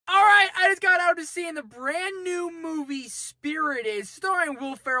to seeing the brand new movie Spirited, starring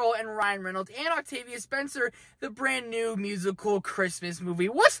Will Ferrell and Ryan Reynolds and Octavia Spencer, the brand new musical Christmas movie.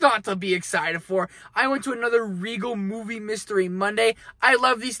 What's not to be excited for? I went to another Regal Movie Mystery Monday. I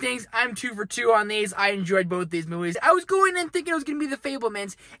love these things. I'm 2 for 2 on these. I enjoyed both these movies. I was going in thinking it was going to be The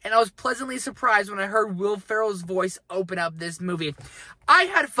Fabelmans, and I was pleasantly surprised when I heard Will Ferrell's voice open up this movie. I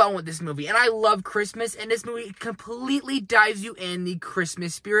had fun with this movie, and I love Christmas, and this movie completely dives you in the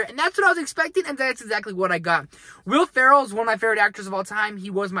Christmas spirit, and that's what I was expecting, and that's exactly what I got. Will Ferrell is one of my favorite actors of all time. He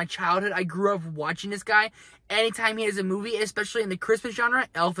was my childhood. I grew up watching this guy. Anytime he has a movie, especially in the Christmas genre,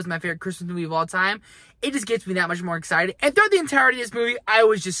 Elf is my favorite Christmas movie of all time. It just gets me that much more excited. And throughout the entirety of this movie, I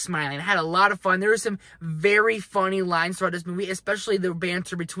was just smiling. I had a lot of fun. There were some very funny lines throughout this movie, especially the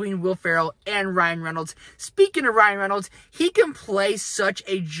banter between Will Ferrell and Ryan Reynolds. Speaking of Ryan Reynolds, he can play such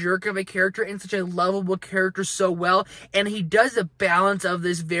a jerk of a character and such a lovable character so well, and he does the balance of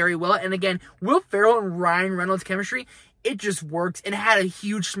this very well. And again, Will Ferrell and Ryan Reynolds' chemistry, it just works, and it had a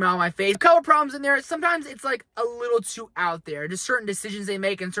huge smile on my face. A couple problems in there. Sometimes it's like a little too out there. Just certain decisions they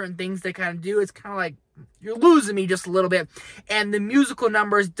make and certain things they kind of do. It's kind of like, you're losing me just a little bit. And the musical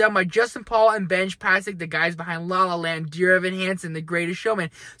numbers done by Justin Paul and Ben Pasek, the guys behind La La Land, Dear Evan Hansen, The Greatest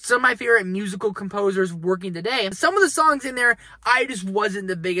Showman. Some of my favorite musical composers working today. And some of the songs in there, I just wasn't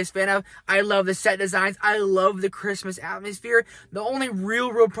the biggest fan of. I love the set designs. I love the Christmas atmosphere. The only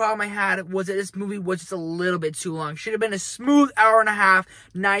real problem I had was that this movie was just a little bit too long. Should have been a smooth hour and a half,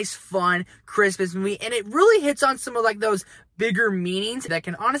 nice, fun Christmas movie. And it really hits on some of like those bigger meanings that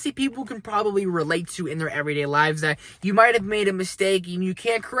people can probably relate to in their everyday lives, that you might have made a mistake and you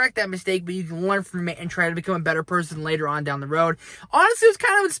can't correct that mistake, but you can learn from it and try to become a better person later on down the road. Honestly, it was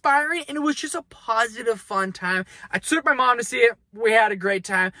kind of inspiring, and it was just a positive, fun time. I took my mom to see it. We had a great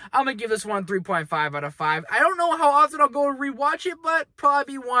time. I'm going to give this one 3.5 out of 5. I don't know how often I'll go and rewatch it, but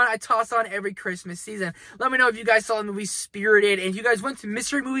probably one I toss on every Christmas season. Let me know if you guys saw the movie Spirited, and if you guys went to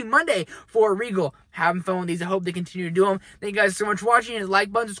Mystery Movie Monday for Regal. Having fun with these. I hope they continue to do them. Thank you guys so much for watching. Hit the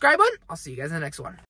like button, subscribe button. I'll see you guys in the next one.